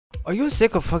Are you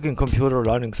sick of fucking computer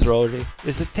running slowly?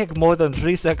 Does it take more than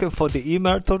 3 seconds for the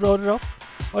email to load up?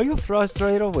 Are you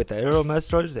frustrated with error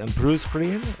messages and blue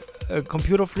screen,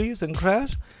 computer freeze and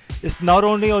crash? It's not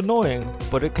only annoying,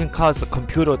 but it can cause the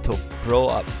computer to blow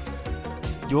up.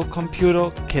 Your computer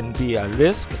can be at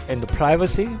risk and the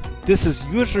privacy. This is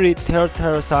usually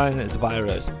telltale sign as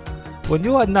virus. When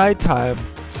you're at nighttime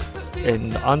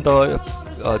and under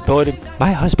dirty.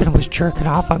 My husband was jerking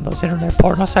off on those internet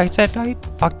porno sites at night.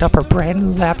 Fucked up her brand new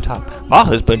laptop. My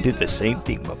husband did the same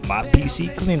thing, but my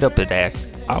PC cleaned up the act.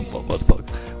 I'm a motherfucker.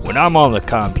 When I'm on the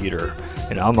computer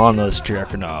and I'm on those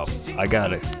jerking off, I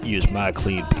gotta use my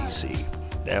Crean PC.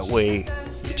 That way,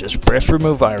 you just press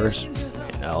remove virus,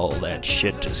 and all that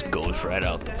shit just goes right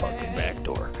out the fucking back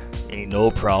door. Ain't no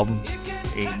problem.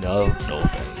 Ain't no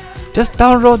thing. Just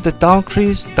download the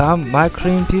My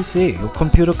Crean PC. Your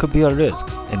computer could be at risk.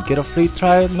 And get a free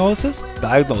diagnosis.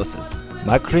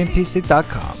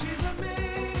 MyCreanPC.com.